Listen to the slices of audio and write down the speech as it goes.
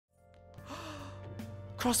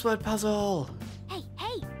Crossword puzzle! Hey,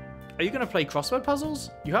 hey! Are you going to play crossword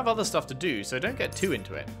puzzles? You have other stuff to do, so don't get too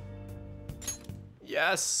into it.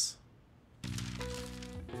 Yes!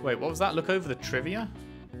 Wait, what was that? Look over the trivia?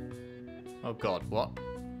 Oh god, what?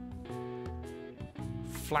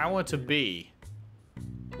 Flower to be.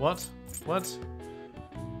 What? What?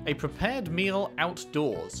 A prepared meal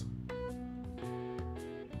outdoors.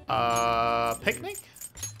 Picnic?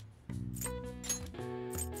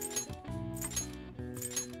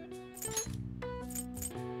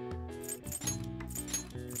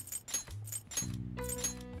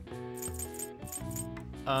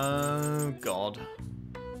 Oh god.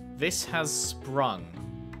 This has sprung.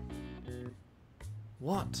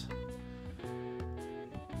 What?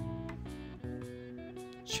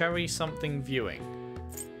 Cherry something viewing.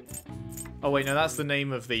 Oh wait, no, that's the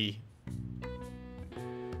name of the...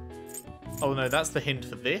 Oh no, that's the hint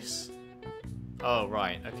for this? Oh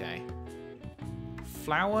right, okay.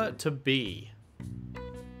 Flower to be.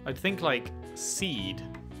 I'd think like seed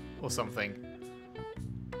or something.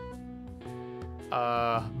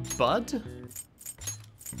 Bud?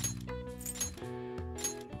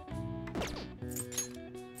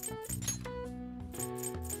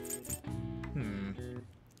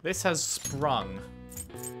 This has sprung.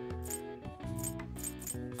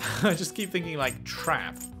 I just keep thinking like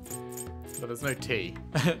trap, but there's no T.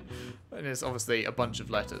 And it's obviously a bunch of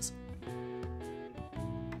letters.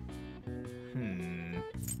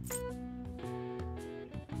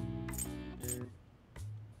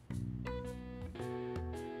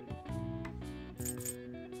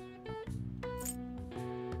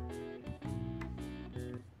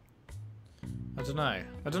 I don't know.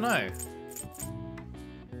 I don't know.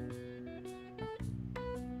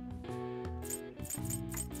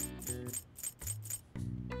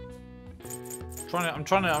 I'm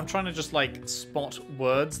trying to just like spot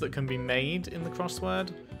words that can be made in the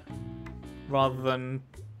crossword, rather than,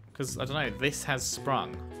 because I don't know. This has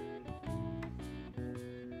sprung.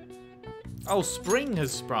 Oh, spring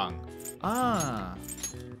has sprung. Ah.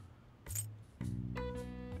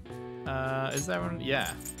 Is there one?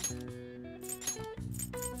 Yeah.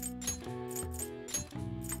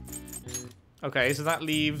 Okay, so that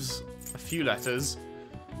leaves a few letters.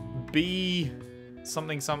 B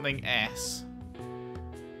something something S.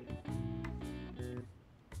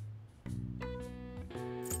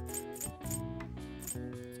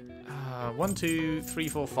 1, 2, 3,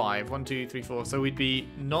 4, 5. 1, 2, 3, 4. So we'd be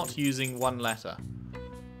not using one letter.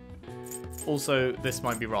 Also, this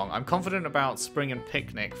might be wrong. I'm confident about spring and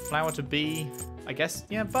picnic. Flower to be, I guess.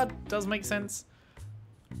 Yeah, bud does make sense.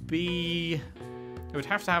 B. It would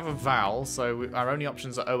have to have a vowel, so our only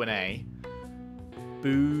options are O and A.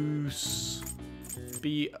 Boos.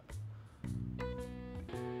 B.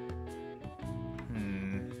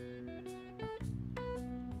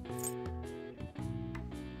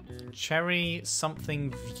 Cherry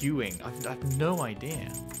something viewing. I have no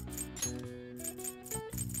idea.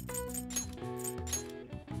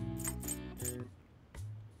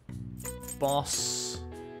 Boss.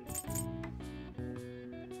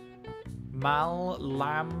 Mal,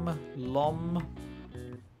 lamb, lom.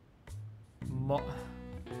 Mo.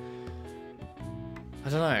 I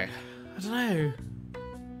don't know. I don't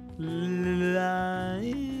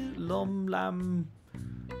know. Lom, lamb.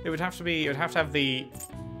 It would have to be. It would have to have the.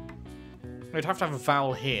 We'd have to have a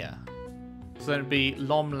vowel here. So then it'd be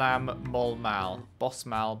lom, lam, mol, mal. Boss,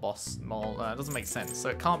 mal, boss, mol. It doesn't make sense. So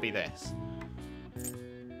it can't be this.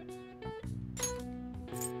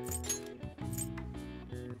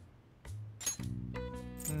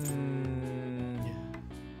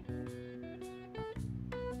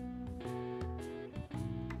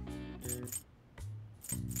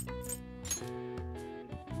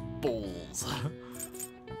 Balls.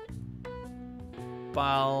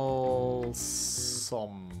 Balsams.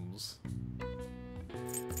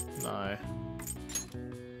 No.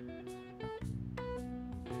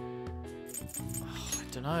 Oh, I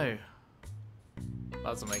don't know. That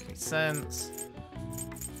doesn't make any sense.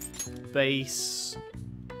 Base.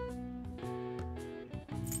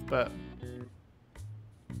 But.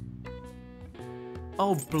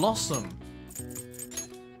 Oh, blossom.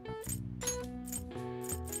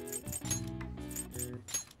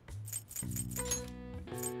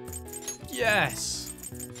 Yes!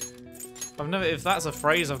 I've never, if that's a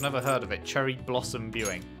phrase, I've never heard of it. Cherry blossom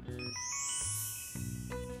viewing.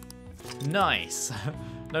 Nice!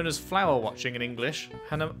 Known as flower watching in English,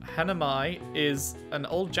 hanamai is an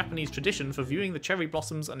old Japanese tradition for viewing the cherry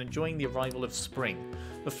blossoms and enjoying the arrival of spring.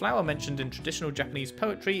 The flower mentioned in traditional Japanese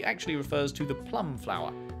poetry actually refers to the plum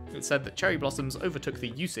flower. It's said that cherry blossoms overtook the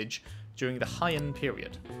usage during the Heian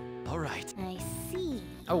period. All right. I see.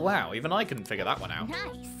 Oh wow, even I couldn't figure that one out.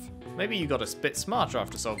 Nice. Maybe you got a bit smarter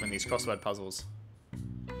after solving these crossword puzzles.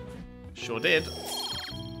 Sure did.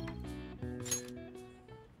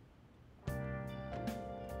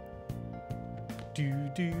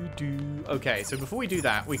 Okay, so before we do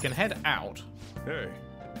that, we can head out. Hey.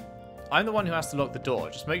 I'm the one who has to lock the door.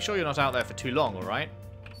 Just make sure you're not out there for too long, alright?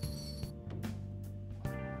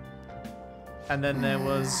 And then there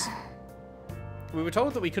was... We were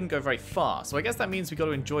told that we couldn't go very far, so I guess that means we got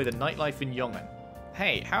to enjoy the nightlife in Yong'an.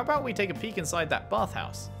 Hey, how about we take a peek inside that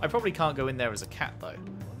bathhouse? I probably can't go in there as a cat, though.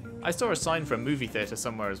 I saw a sign for a movie theatre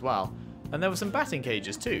somewhere as well, and there were some batting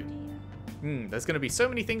cages too. There's going to be so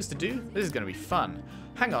many things to do. This is going to be fun.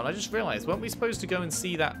 Hang on, I just realised, weren't we supposed to go and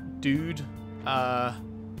see that dude? The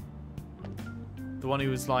one who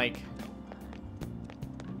was like...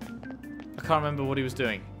 I can't remember what he was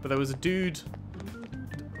doing, but there was a dude...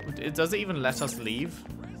 Does it even let us leave?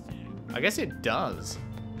 I guess it does.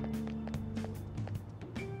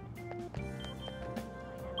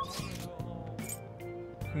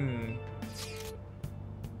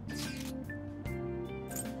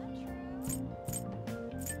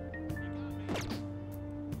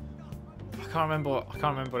 I can't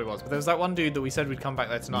remember what it was, but there was that one dude that we said we'd come back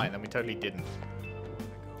there tonight, and then we totally didn't.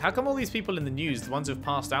 How come all these people in the news, the ones who've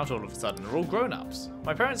passed out all of a sudden, are all grown-ups?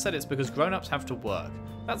 My parents said it's because grown-ups have to work.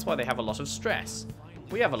 That's why they have a lot of stress.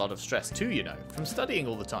 We have a lot of stress too, you know, from studying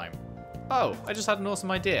all the time. Oh, I just had an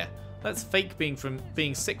awesome idea. Let's fake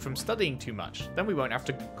being sick from studying too much. Then we won't have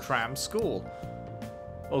to cram school.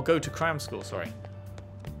 Or go to cram school, sorry.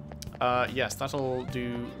 Yes, that'll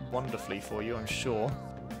do wonderfully for you, I'm sure.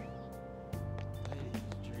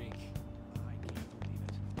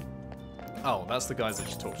 Oh, that's the guys I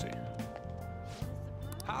just talked to.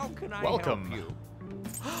 How can I Welcome. help you?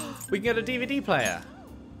 We can get a DVD player.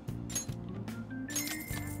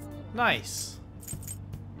 Nice.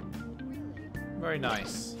 Very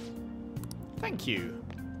nice. Thank you.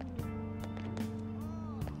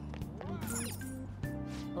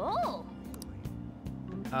 Oh.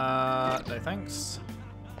 No thanks.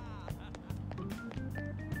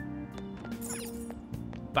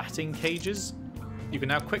 Batting cages. You can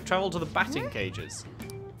now quick travel to the batting cages.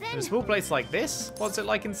 In a small place like this, what's it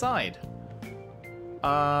like inside?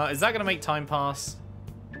 Is that gonna make time pass?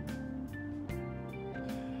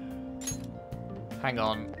 Hang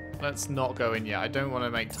on. Let's not go in yet. I don't want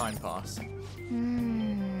to make time pass.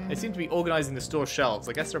 They seem to be organizing the store shelves.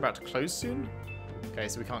 I guess they're about to close soon. Okay,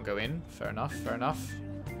 so we can't go in. Fair enough, fair enough.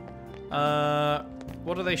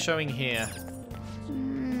 What are they showing here?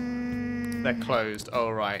 They're closed.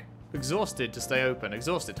 Oh, right. Exhausted to stay open.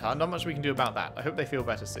 Exhausted, huh? Not much we can do about that. I hope they feel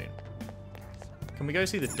better soon. Can we go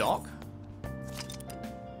see the doc?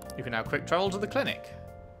 You can now quick travel to the clinic.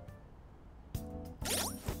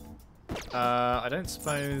 I don't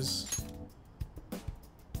suppose...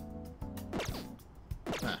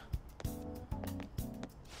 Huh.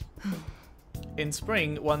 In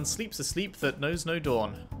spring, one sleeps a sleep that knows no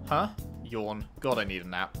dawn. Huh? Yawn. God, I need a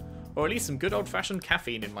nap. Or at least some good old-fashioned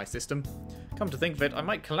caffeine in my system. Come to think of it, I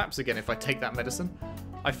might collapse again if I take that medicine.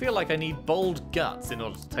 I feel like I need bold guts in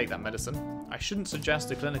order to take that medicine. I shouldn't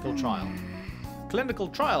suggest a clinical trial. Clinical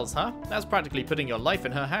trials, huh? That's practically putting your life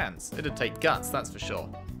in her hands. It'd take guts, that's for sure.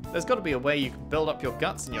 There's got to be a way you can build up your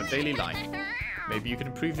guts in your daily life. Maybe you can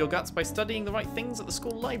improve your guts by studying the right things at the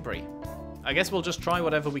school library. I guess we'll just try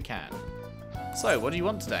whatever we can. So, what do you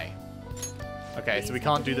want today? Okay, so we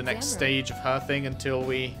can't do the next stage of her thing until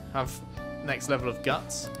we have next level of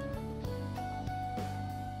guts.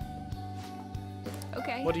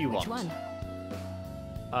 Okay. What do you want? Which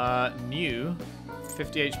one? New.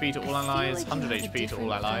 50 HP to all allies, 100 HP to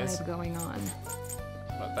all allies. Going on.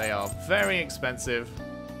 But they are very expensive.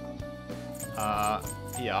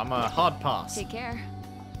 Yeah, I'm a hard pass. Take care.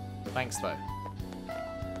 Thanks, though.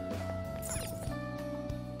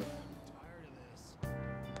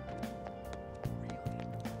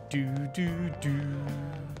 Do.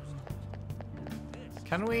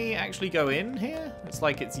 Can we actually go in here? It's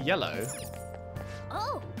like it's yellow.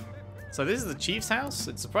 Oh. So this is the chief's house?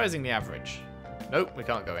 It's surprisingly average. Nope, we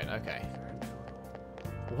can't go in. Okay.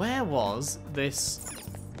 Where was this...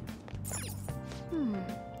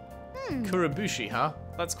 Kurobushi, huh?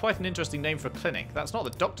 That's quite an interesting name for a clinic. That's not the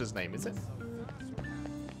doctor's name, is it?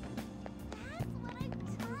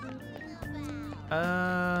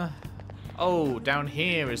 Oh, down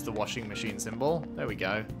here is the washing machine symbol. There we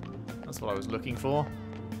go. That's what I was looking for.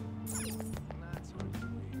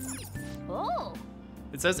 Oh.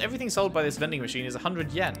 It says everything sold by this vending machine is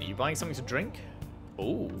 100 yen. Are you buying something to drink?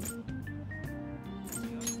 Oh.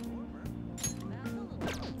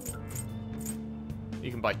 You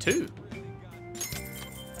can can buy 2.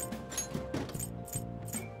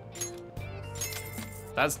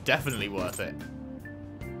 That's definitely worth it.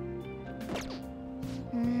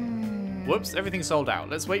 Whoops, everything's sold out.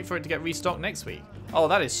 Let's wait for it to get restocked next week. Oh,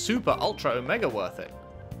 that is super ultra omega worth it.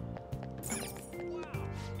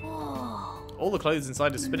 All the clothes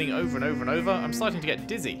inside are spinning over and over and over. I'm starting to get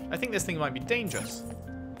dizzy. I think this thing might be dangerous.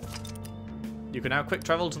 You can now quick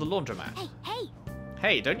travel to the laundromat. Hey!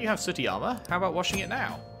 Hey, don't you have sooty armor? How about washing it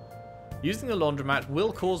now? Using the laundromat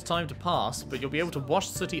will cause time to pass, but you'll be able to wash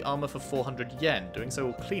sooty armor for 400 yen. Doing so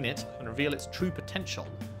will clean it and reveal its true potential.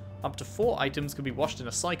 Up to 4 items can be washed in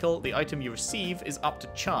a cycle. The item you receive is up to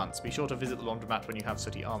chance. Be sure to visit the laundromat when you have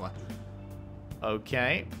sooty armor.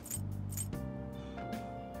 Okay.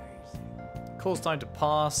 Cause time to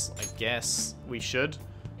pass. I guess we should.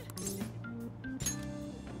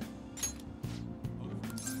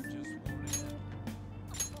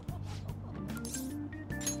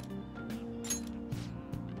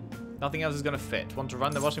 Nothing else is going to fit. Want to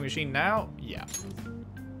run the washing machine now? Yeah.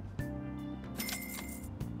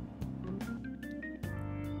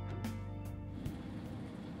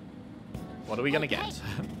 What are we going to get?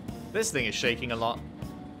 This thing is shaking a lot.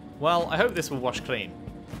 Well, I hope this will wash clean.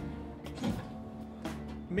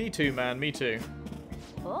 Me too, man. Me too.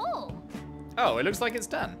 Oh. Oh, it looks like it's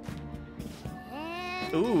done.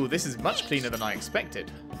 Ooh, this is much cleaner than I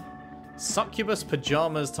expected. Succubus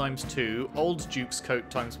pajamas times 2, old Duke's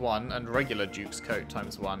coat times 1, and regular Duke's coat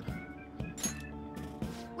times 1.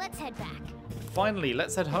 Let's head back. Finally,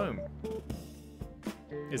 let's head home.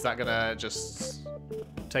 Is that gonna just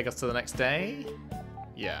take us to the next day?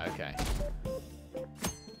 Yeah, okay.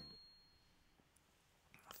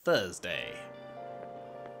 Thursday.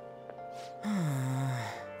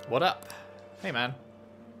 What up? Hey, man.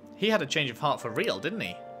 He had a change of heart for real, didn't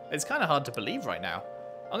he? It's kind of hard to believe right now.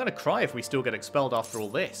 I'm gonna cry if we still get expelled after all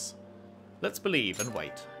this. Let's believe and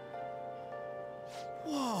wait.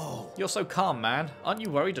 Whoa! You're so calm, man. Aren't you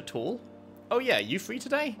worried at all? Oh yeah, you free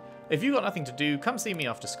today? If you got nothing to do, come see me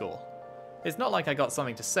after school. It's not like I got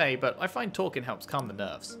something to say, but I find talking helps calm the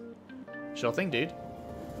nerves. Sure thing, dude.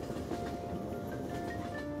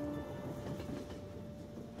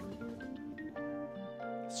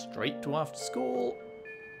 Straight to after school.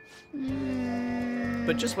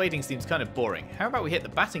 But just waiting seems kind of boring. How about we hit the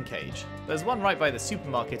batting cage? There's one right by the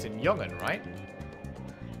supermarket in Yongan, right?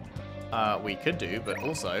 We could do, but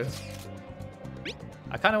also...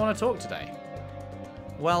 I kind of want to talk today.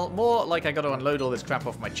 Well, more like I got to unload all this crap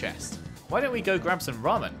off my chest. Why don't we go grab some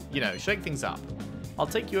ramen? You know, shake things up. I'll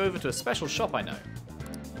take you over to a special shop I know.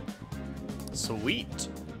 Sweet.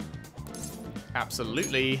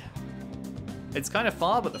 Absolutely. It's kind of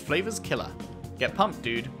far, but the flavor's killer. Get pumped,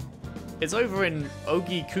 dude. It's over in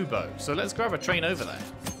Ogi-Kubo, so let's grab a train over there.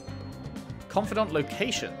 Confidant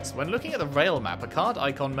locations. When looking at the rail map, a card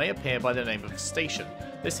icon may appear by the name of a station.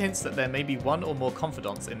 This hints that there may be one or more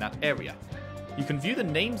confidants in that area. You can view the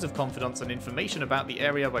names of confidants and information about the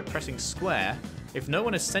area by pressing square. If no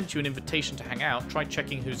one has sent you an invitation to hang out, try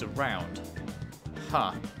checking who's around.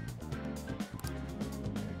 Huh.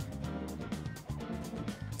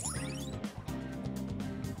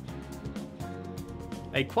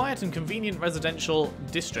 A quiet and convenient residential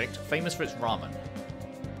district famous for its ramen.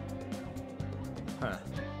 Huh.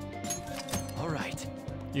 Alright.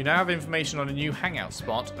 You now have information on a new hangout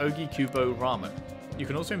spot, Ogi-Kubo Ramen. You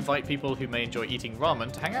can also invite people who may enjoy eating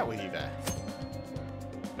ramen to hang out with you there.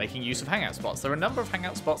 Making use of hangout spots. There are a number of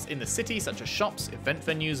hangout spots in the city, such as shops, event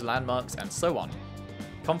venues, landmarks, and so on.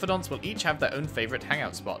 Confidants will each have their own favourite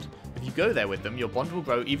hangout spot. If you go there with them, your bond will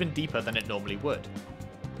grow even deeper than it normally would.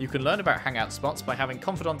 You can learn about hangout spots by having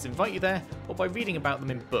confidants invite you there, or by reading about them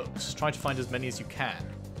in books. Try to find as many as you can.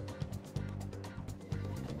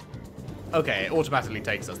 Okay, it automatically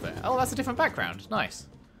takes us there. Oh, that's a different background. Nice.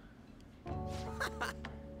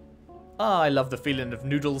 Ah, I love the feeling of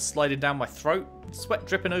noodles sliding down my throat, sweat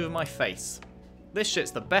dripping over my face. This shit's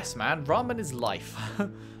the best, man. Ramen is life.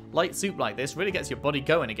 Light soup like this really gets your body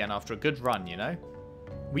going again after a good run, you know?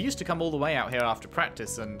 We used to come all the way out here after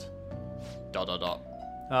practice and... ...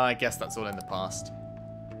 I guess that's all in the past.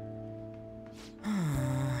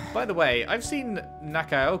 By the way, I've seen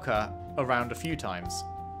Nakaoka around a few times,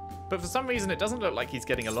 but for some reason it doesn't look like he's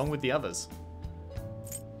getting along with the others.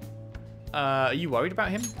 Are you worried about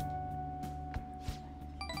him?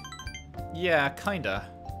 Yeah, kinda.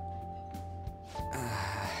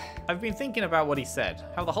 I've been thinking about what he said,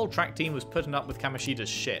 how the whole track team was putting up with Kamoshida's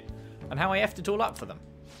shit, and how I effed it all up for them.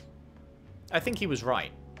 I think he was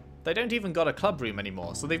right. They don't even got a club room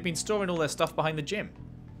anymore, so they've been storing all their stuff behind the gym.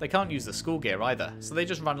 They can't use the school gear either, so they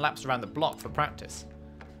just run laps around the block for practice.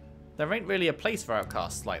 There ain't really a place for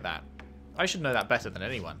outcasts like that. I should know that better than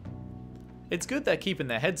anyone. It's good they're keeping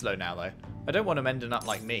their heads low now, though. I don't want them ending up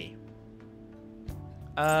like me.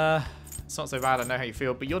 It's not so bad, I know how you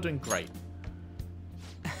feel, but you're doing great.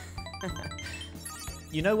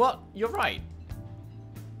 You know what? You're right.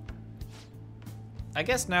 I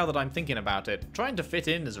guess now that I'm thinking about it, trying to fit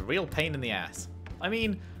in is a real pain in the ass. I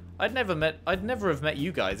mean, I'd never have met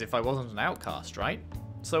you guys if I wasn't an outcast, right?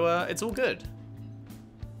 So, it's all good.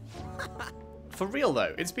 For real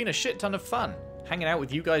though, it's been a shit ton of fun. Hanging out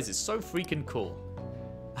with you guys is so freaking cool.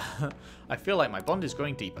 I feel like my bond is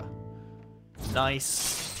growing deeper.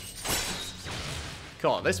 Nice.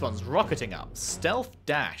 God, this one's rocketing up. Stealth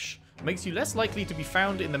dash. Makes you less likely to be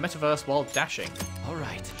found in the metaverse while dashing.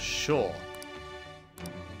 Alright, sure.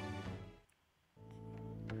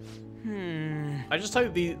 I just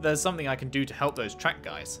hope there's something I can do to help those track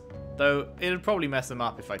guys. Though, it'd probably mess them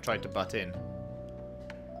up if I tried to butt in.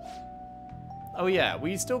 Oh yeah,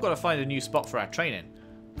 we still gotta find a new spot for our training.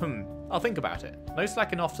 I'll think about it. No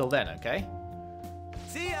slacking off till then, okay?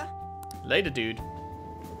 See ya! Later, dude.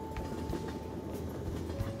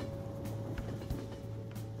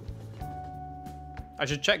 I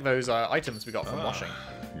should check those items we got from washing.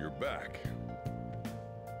 You're back.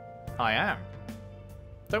 I am.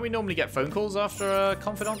 Don't we normally get phone calls after a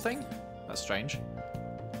confidant thing? That's strange.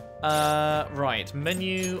 Right.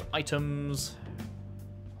 Menu, items.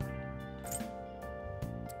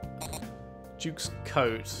 Duke's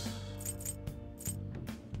coat.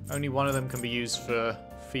 Only one of them can be used for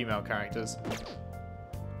female characters.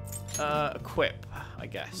 Equip, I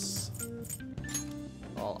guess.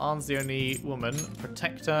 Well, Arn's the only woman.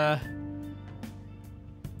 Protector.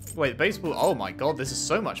 Wait, baseball. Oh my god, this is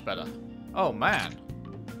so much better. Oh man.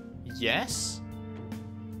 Yes?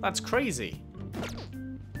 That's crazy.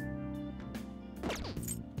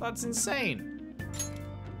 That's insane.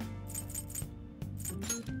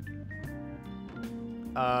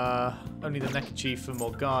 Only the neckerchief for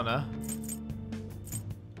Morgana.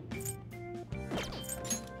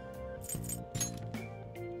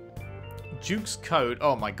 Duke's coat.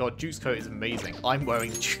 Oh my god, Duke's coat is amazing. I'm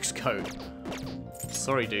wearing Duke's coat.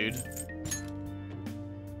 Sorry, dude.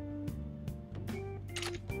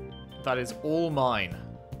 That is all mine.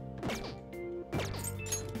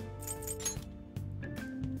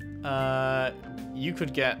 You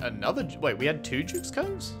could get another... Wait, we had 2 Duke's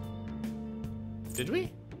coats? Did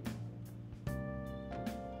we?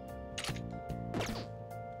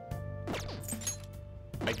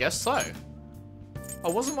 I guess so.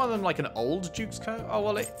 Oh, wasn't one of them like an old Duke's coat? Oh,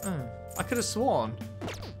 well, I could have sworn.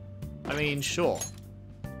 I mean, sure.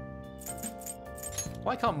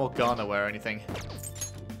 Why can't Morgana wear anything?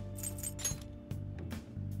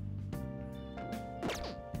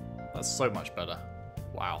 That's so much better.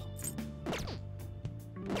 Wow.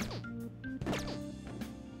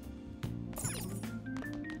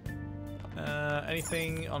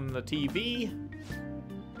 Anything on the TV?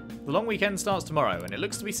 The long weekend starts tomorrow, and it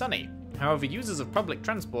looks to be sunny. However, users of public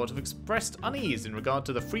transport have expressed unease in regard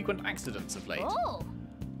to the frequent accidents of late. Oh.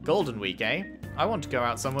 Golden Week, eh? I want to go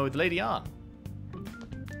out somewhere with Lady Arn.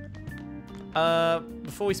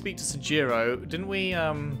 Before we speak to Sujiro, didn't we,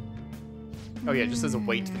 Oh yeah, just as a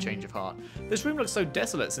wait for change of heart. This room looks so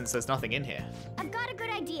desolate since there's nothing in here. I've got a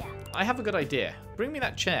good idea. I have a good idea. Bring me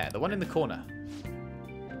that chair, the one in the corner.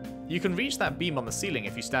 You can reach that beam on the ceiling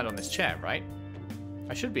if you stand on this chair, right?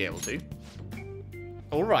 I should be able to.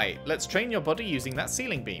 Alright, let's train your body using that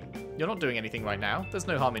ceiling beam. You're not doing anything right now. There's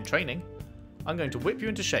no harm in training. I'm going to whip you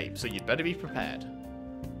into shape, so you'd better be prepared.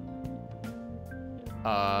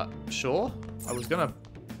 Sure? I was gonna...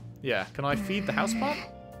 Yeah, can I feed the houseplant?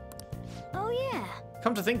 Oh, yeah.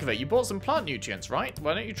 Come to think of it, you bought some plant nutrients, right?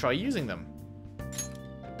 Why don't you try using them?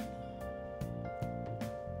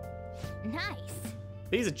 Nice.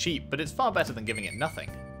 These are cheap, but it's far better than giving it nothing.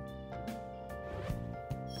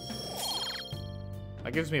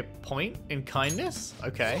 That gives me a point in kindness?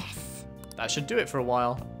 Okay. Yes. That should do it for a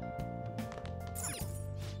while.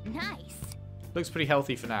 Nice. Looks pretty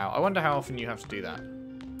healthy for now. I wonder how often you have to do that.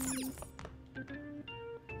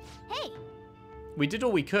 Hey. We did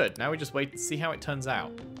all we could. Now we just wait and see how it turns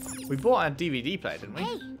out. We bought our DVD player, didn't we?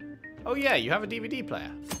 Hey. Oh yeah, you have a DVD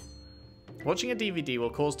player. Watching a DVD will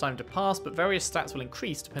cause time to pass, but various stats will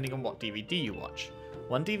increase depending on what DVD you watch.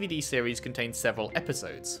 One DVD series contains several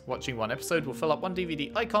episodes. Watching one episode will fill up one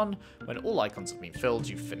DVD icon. When all icons have been filled,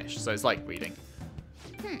 you've finished. So it's like reading.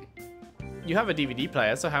 You have a DVD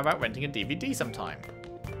player, so how about renting a DVD sometime?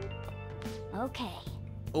 Okay.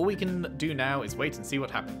 All we can do now is wait and see what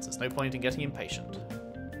happens. There's no point in getting impatient.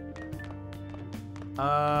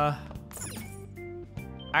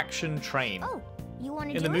 Action train. Oh, You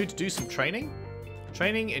want to In the mood to do some training?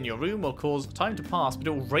 Training in your room will cause time to pass, but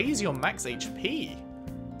it will raise your max HP.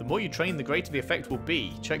 The more you train, the greater the effect will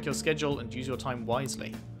be. Check your schedule and use your time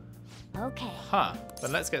wisely. Okay. Huh,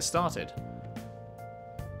 then let's get started.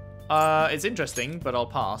 It's interesting, but I'll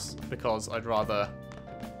pass because I'd rather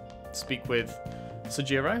speak with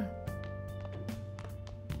Sujiro.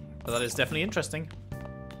 But that is definitely interesting.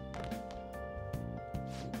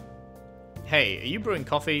 Hey, are you brewing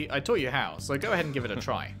coffee? I taught you how, so go ahead and give it a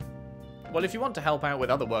try. Well, if you want to help out with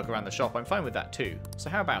other work around the shop, I'm fine with that too. So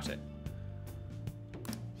how about it?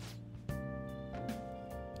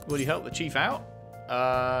 Will you help the chief out?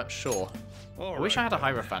 Sure. I wish I had a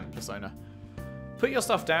Hierophant persona. Put your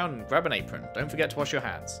stuff down and grab an apron. Don't forget to wash your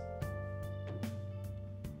hands.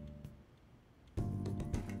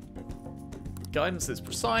 Guidance is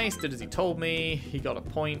precise, did as he told me. He got a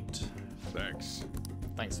point. Thanks.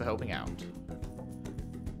 Thanks for helping out.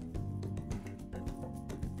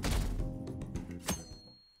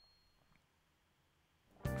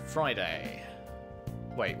 Friday.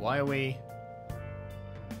 Wait, why are we...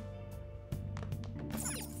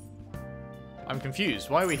 I'm confused.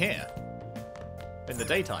 Why are we here? In the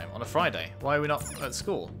daytime, on a Friday. Why are we not at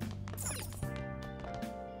school?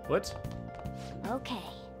 What? Okay.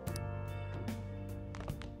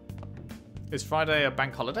 Is Friday a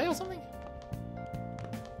bank holiday or something?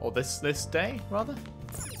 Or this day, rather?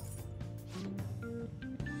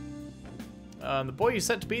 The boy is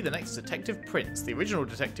said to be the next Detective Prince. The original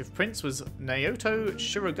Detective Prince was Naoto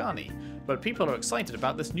Shirogane, but people are excited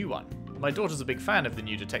about this new one. My daughter's a big fan of the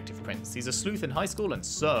new Detective Prince. He's a sleuth in high school and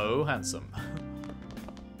so handsome.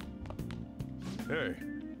 Hey.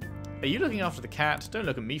 Are you looking after the cat? Don't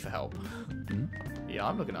look at me for help. Yeah,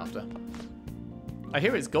 I'm looking after. I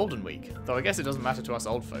hear it's Golden Week, though I guess it doesn't matter to us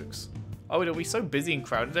old folks. Oh, it'll be so busy and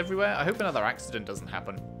crowded everywhere. I hope another accident doesn't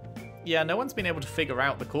happen. Yeah, no one's been able to figure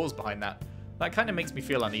out the cause behind that. That kind of makes me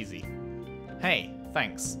feel uneasy. Hey,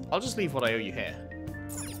 thanks. I'll just leave what I owe you here.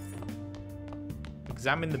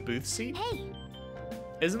 Examine the booth seat? Hey.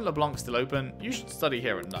 Isn't LeBlanc still open? You should study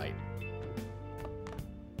here at night.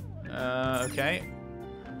 Okay.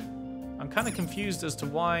 I'm kind of confused as to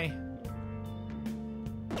why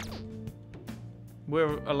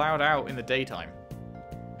we're allowed out in the daytime.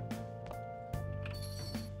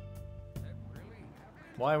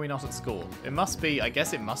 Why are we not at school? It must be, I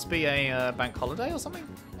guess it must be a bank holiday or something?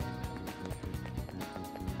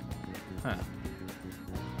 Huh.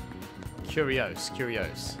 Curious.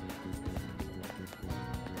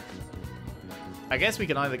 I guess we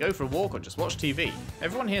can either go for a walk or just watch TV.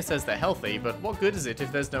 Everyone here says they're healthy, but what good is it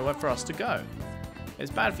if there's nowhere for us to go?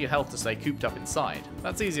 It's bad for your health to stay cooped up inside.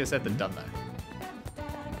 That's easier said than done, though.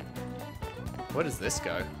 Where does this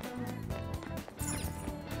go?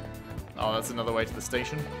 Oh, that's another way to the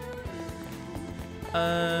station.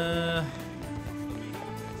 The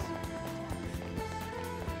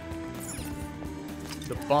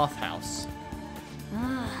bathhouse.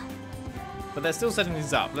 But they're still setting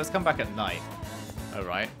these up. Let's come back at night.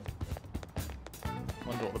 Alright.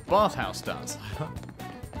 Wonder what the bathhouse does.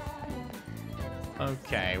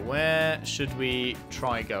 Okay, where should we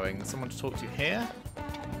try going? Someone to talk to here?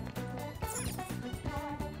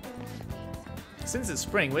 Since it's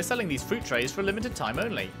spring, we're selling these fruit trays for a limited time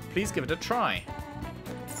only. Please give it a try.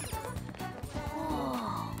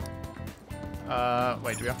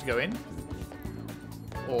 Wait, do we have to go in?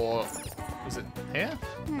 Or is it here?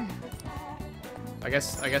 I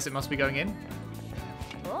guess it must be going in.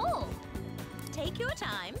 Oh, take your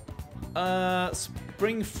time.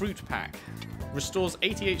 Spring fruit pack. Restores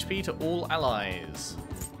 80 HP to all allies.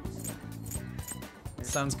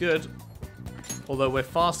 Sounds good. Although we're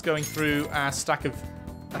fast going through our stack of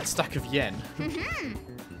yen.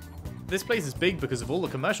 This place is big because of all the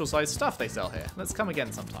commercial-sized stuff they sell here. Let's come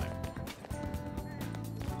again sometime.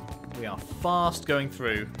 We are fast going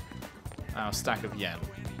through our stack of yen.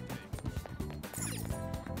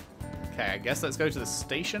 Okay, I guess let's go to the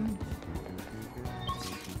station.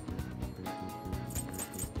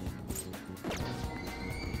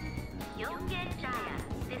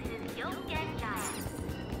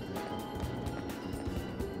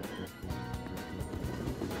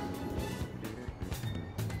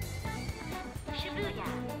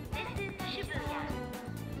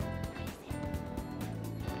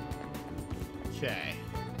 Okay.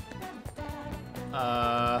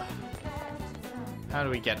 How do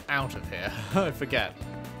we get out of here? I forget.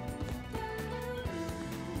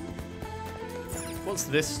 What's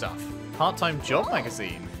this stuff? Part-time job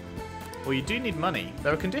magazine. Well, you do need money.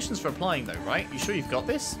 There are conditions for applying though, right? You sure you've got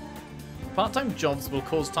this? Part-time jobs will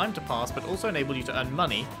cause time to pass, but also enable you to earn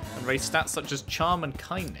money and raise stats such as charm and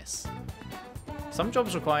kindness. Some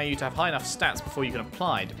jobs require you to have high enough stats before you can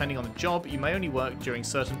apply. Depending on the job, you may only work during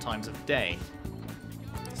certain times of day.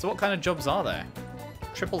 So what kind of jobs are there?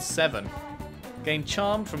 777. Gain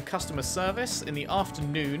charm from customer service in the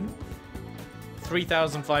afternoon.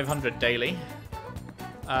 3,500 daily.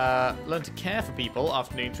 Learn to care for people,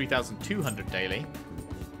 afternoon 3,200 daily.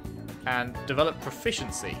 And develop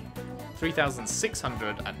proficiency,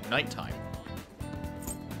 3,600 at nighttime.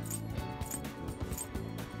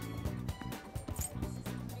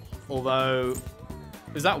 Although,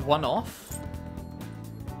 is that one off?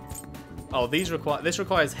 Oh, this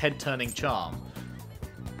requires head turning charm.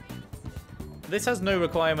 This has no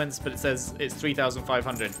requirements, but it says it's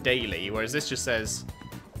 3,500 daily, whereas this just says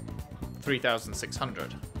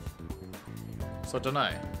 3,600. So I don't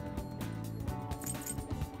know.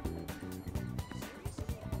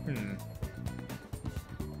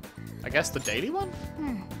 I guess the daily one?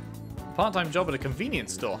 Part-time job at a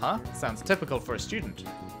convenience store, huh? Sounds typical for a student.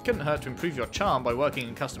 Couldn't hurt to improve your charm by working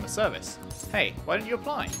in customer service. Hey, why don't you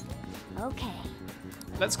apply? Okay.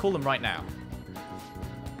 Let's call them right now.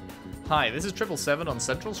 Hi, this is 777 on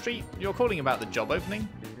Central Street. You're calling about the job opening?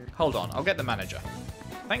 Hold on, I'll get the manager.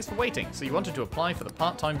 Thanks for waiting. So you wanted to apply for the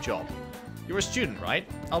part-time job. You're a student, right?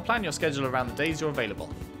 I'll plan your schedule around the days you're available.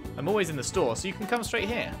 I'm always in the store, so you can come straight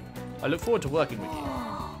here. I look forward to working with you.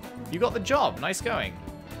 You got the job. Nice going.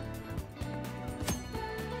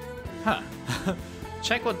 Huh.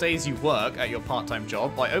 Check what days you work at your part-time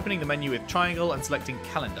job by opening the menu with triangle and selecting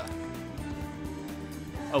calendar.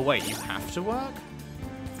 Oh wait, you have to work?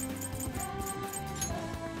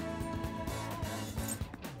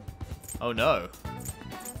 Oh no.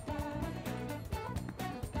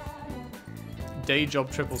 Day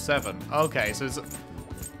job 777. Okay, so it's...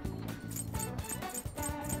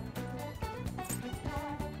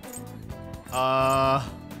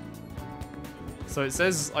 So it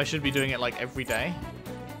says I should be doing it like every day.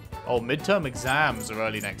 Oh, midterm exams are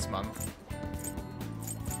early next month.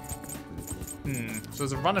 So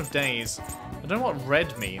there's a run of days. I don't know what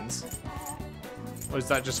red means. Or is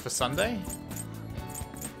that just for Sunday?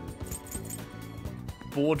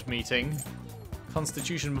 Board meeting.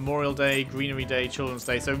 Constitution Memorial Day, Greenery Day, Children's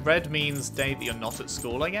Day. So red means day that you're not at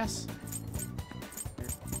school, I guess?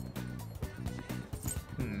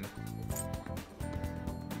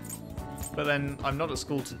 But then I'm not at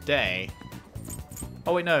school today.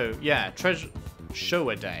 Oh wait, no. Yeah, Treasure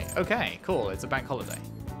Shower Day. Okay, cool. It's a bank holiday.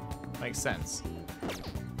 Makes sense.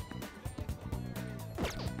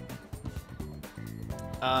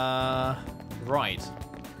 Right.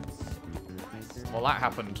 Well, that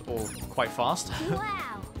happened all quite fast.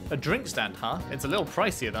 Wow. A drink stand, huh? It's a little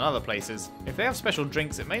pricier than other places. If they have special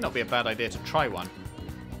drinks, it may not be a bad idea to try one.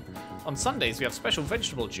 On Sundays, we have special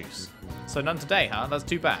vegetable juice. So none today, huh? That's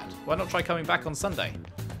too bad. Why not try coming back on Sunday?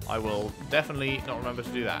 I will definitely not remember to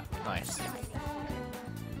do that. Nice.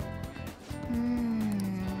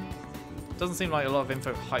 Doesn't seem like a lot of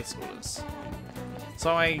info for high schoolers.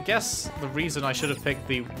 So I guess the reason I should have picked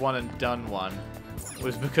the one and done one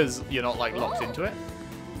was because you're not like locked into it.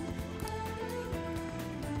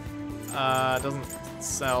 Doesn't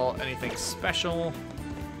sell anything special.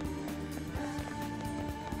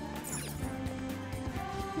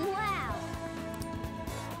 Wow.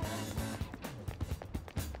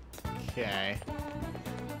 Okay.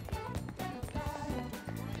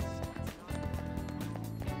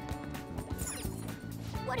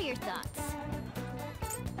 What are your thoughts?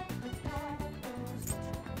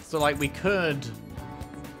 So like we could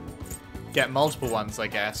get multiple ones, I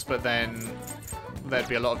guess, but then there'd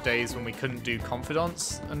be a lot of days when we couldn't do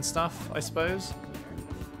confidants and stuff, I suppose.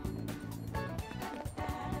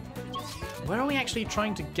 Where are we actually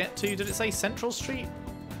trying to get to? Did it say Central Street?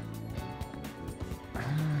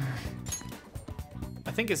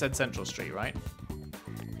 I think it said Central Street, right?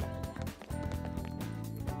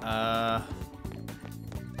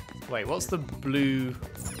 Wait, what's the blue?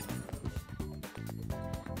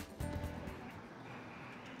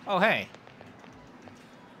 Oh, hey.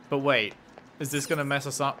 But wait, is this going to mess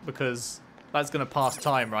us up? Because that's going to pass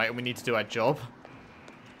time, right? And we need to do our job.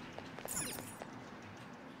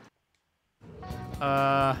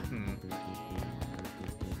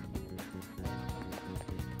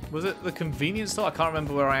 Was it the convenience store? I can't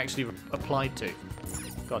remember where I actually applied to.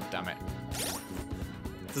 God damn it.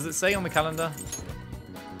 Does it say on the calendar?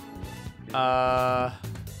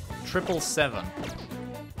 777.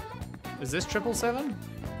 Is this 777?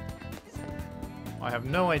 I have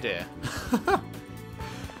no idea.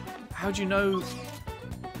 How do you know?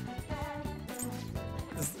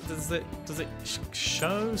 Does it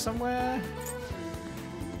show somewhere?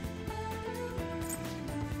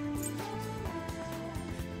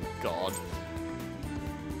 God.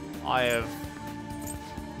 I have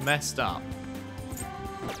messed up.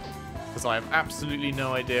 Because I have absolutely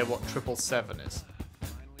no idea what 777 is.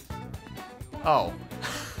 Oh.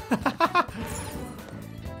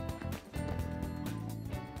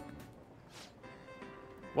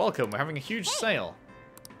 Welcome, we're having a huge sale.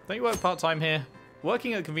 Don't you work part-time here?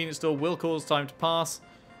 Working at a convenience store will cause time to pass,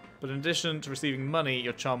 but in addition to receiving money,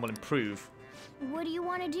 your charm will improve. What do you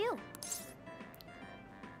want to do?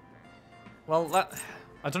 Well,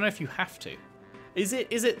 I don't know if you have to. Is it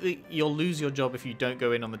that you'll lose your job if you don't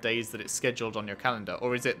go in on the days that it's scheduled on your calendar,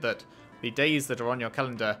 or is it that the days that are on your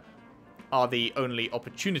calendar are the only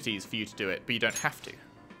opportunities for you to do it, but you don't have to?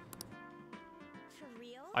 For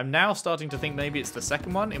real? I'm now starting to think maybe it's the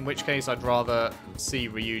second one, in which case I'd rather see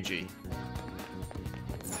Ryuji.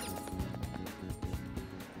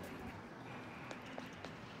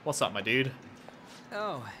 What's up, my dude?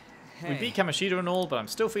 Oh, hey. We beat Kamoshida and all, but I'm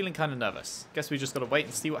still feeling kind of nervous. Guess we just gotta wait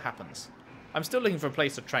and see what happens. I'm still looking for a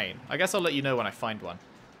place to train. I guess I'll let you know when I find one.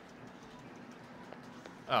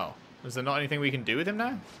 Oh, is there not anything we can do with him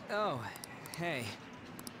now? Oh, hey.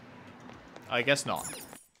 I guess not.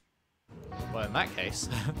 Well, in that case,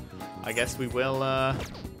 I guess we will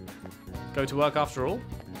go to work after all.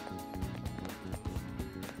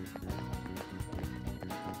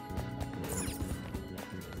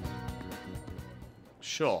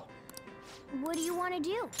 Sure. What do you want to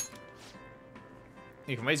do?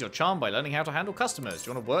 You can raise your charm by learning how to handle customers. Do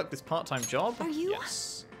you want to work this part-time job? Are you?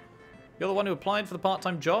 Yes. You're the one who applied for the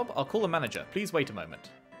part-time job? I'll call the manager. Please wait a moment.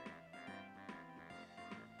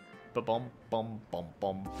 Ba-bom, bom, bom,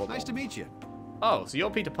 bom, bom. Nice to meet you. Oh, so you're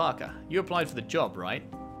Peter Parker. You applied for the job, right?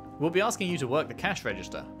 We'll be asking you to work the cash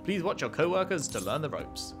register. Please watch your co-workers to learn the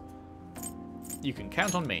ropes. You can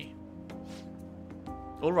count on me.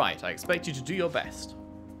 Alright, I expect you to do your best.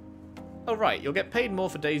 Alright, you'll get paid more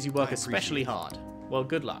for days you work especially hard. Well,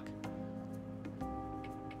 good luck.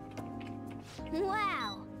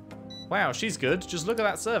 Wow. Wow, she's good. Just look at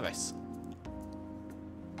that service.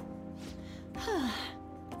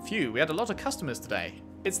 Phew, we had a lot of customers today.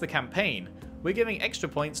 It's the campaign. We're giving extra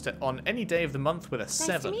points on any day of the month with a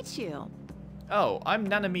 7. Nice to meet you. Oh, I'm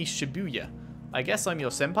Nanami Shibuya. I guess I'm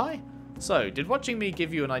your senpai? So, did watching me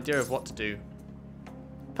give you an idea of what to do?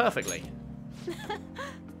 Perfectly.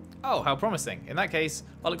 Oh, how promising. In that case,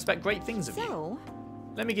 I'll expect great things of you.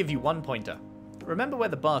 Let me give you one pointer. Remember where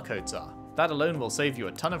the barcodes are. That alone will save you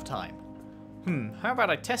a ton of time. How about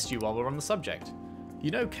I test you while we're on the subject?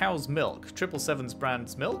 You know cow's milk, 777's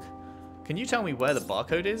brand's milk? Can you tell me where the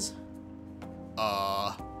barcode is?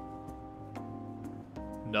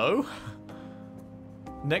 No?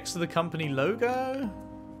 Next to the company logo?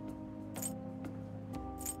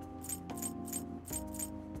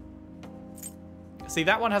 See,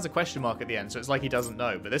 that one has a question mark at the end, so it's like he doesn't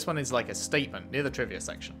know, but this one is like a statement near the trivia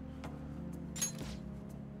section.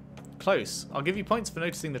 Close. I'll give you points for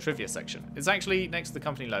noticing the trivia section. It's actually next to the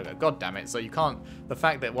company logo. God damn it, so you can't... The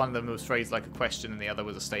fact that one of them was phrased like a question and the other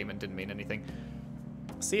was a statement didn't mean anything.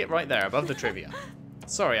 See it right there, above the trivia.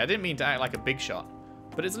 Sorry, I didn't mean to act like a big shot,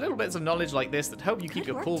 but it's little bits of knowledge like this that help you keep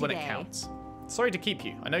your cool when it counts. Sorry to keep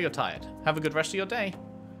you. I know you're tired. Have a good rest of your day.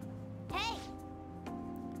 Hey.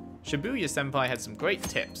 Shibuya-senpai had some great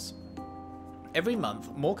tips. Every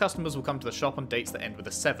month, more customers will come to the shop on dates that end with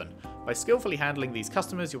a 7. By skillfully handling these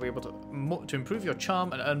customers, you'll be able to improve your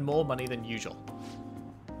charm and earn more money than usual.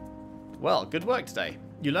 Well, good work today.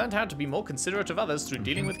 You learned how to be more considerate of others through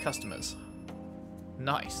dealing with customers.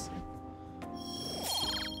 Nice.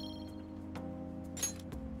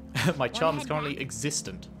 My charm is currently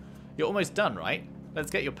existent. You're almost done, right?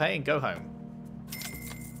 Let's get your pay and go home.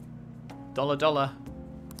 Dollar, dollar.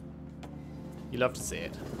 You love to see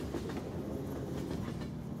it.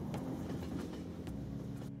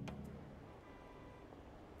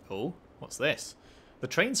 Oh, what's this? The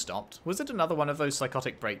train stopped. Was it another one of those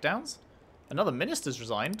psychotic breakdowns? Another minister's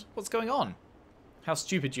resigned? What's going on? How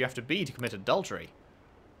stupid do you have to be to commit adultery?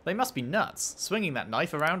 They must be nuts, swinging that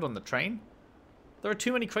knife around on the train. There are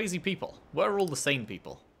too many crazy people. Where are all the sane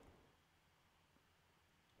people?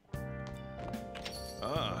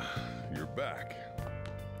 Ah, you're back.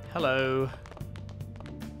 Hello.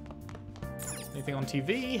 Anything on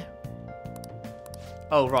TV?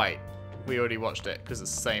 Oh, right. We already watched it, because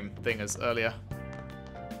it's the same thing as earlier.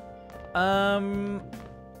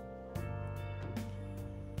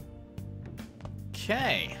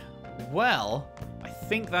 Okay. Well, I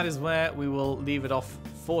think that is where we will leave it off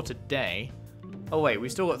for today. Oh, wait.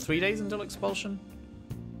 We've still got 3 days until expulsion?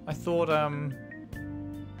 I thought,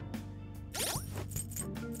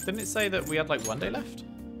 didn't it say that we had, like, 1 day left?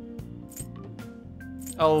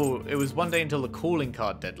 Oh, it was 1 day until the calling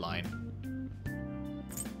card deadline.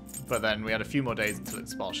 But then we had a few more days until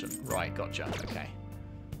expulsion. Right, gotcha. Okay.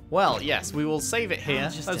 Well, yes, we will save it here.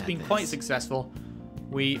 That's been quite successful.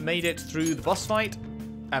 We made it through the boss fight,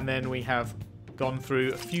 and then we have gone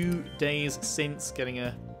through a few days since, getting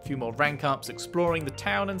a few more rank ups, exploring the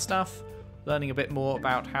town and stuff, learning a bit more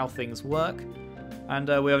about how things work. And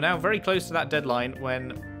we are now very close to that deadline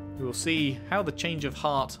when we will see how the change of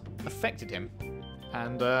heart affected him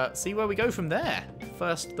and see where we go from there.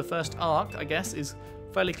 The first arc, I guess, is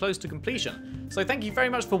fairly close to completion. So thank you very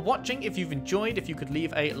much for watching. If you've enjoyed, if you could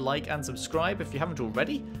leave a like and subscribe if you haven't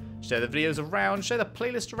already. Share the videos around, share the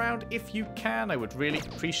playlist around if you can. I would really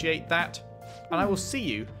appreciate that. And I will see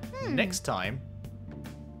you next time.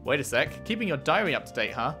 Wait a sec, keeping your diary up to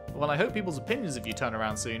date, huh? Well, I hope people's opinions of you turn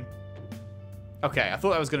around soon. Okay, I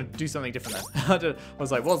thought I was going to do something different then. I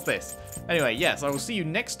was like, what's this? Anyway, yes, I will see you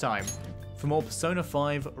next time for more Persona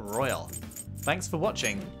 5 Royal. Thanks for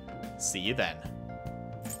watching. See you then.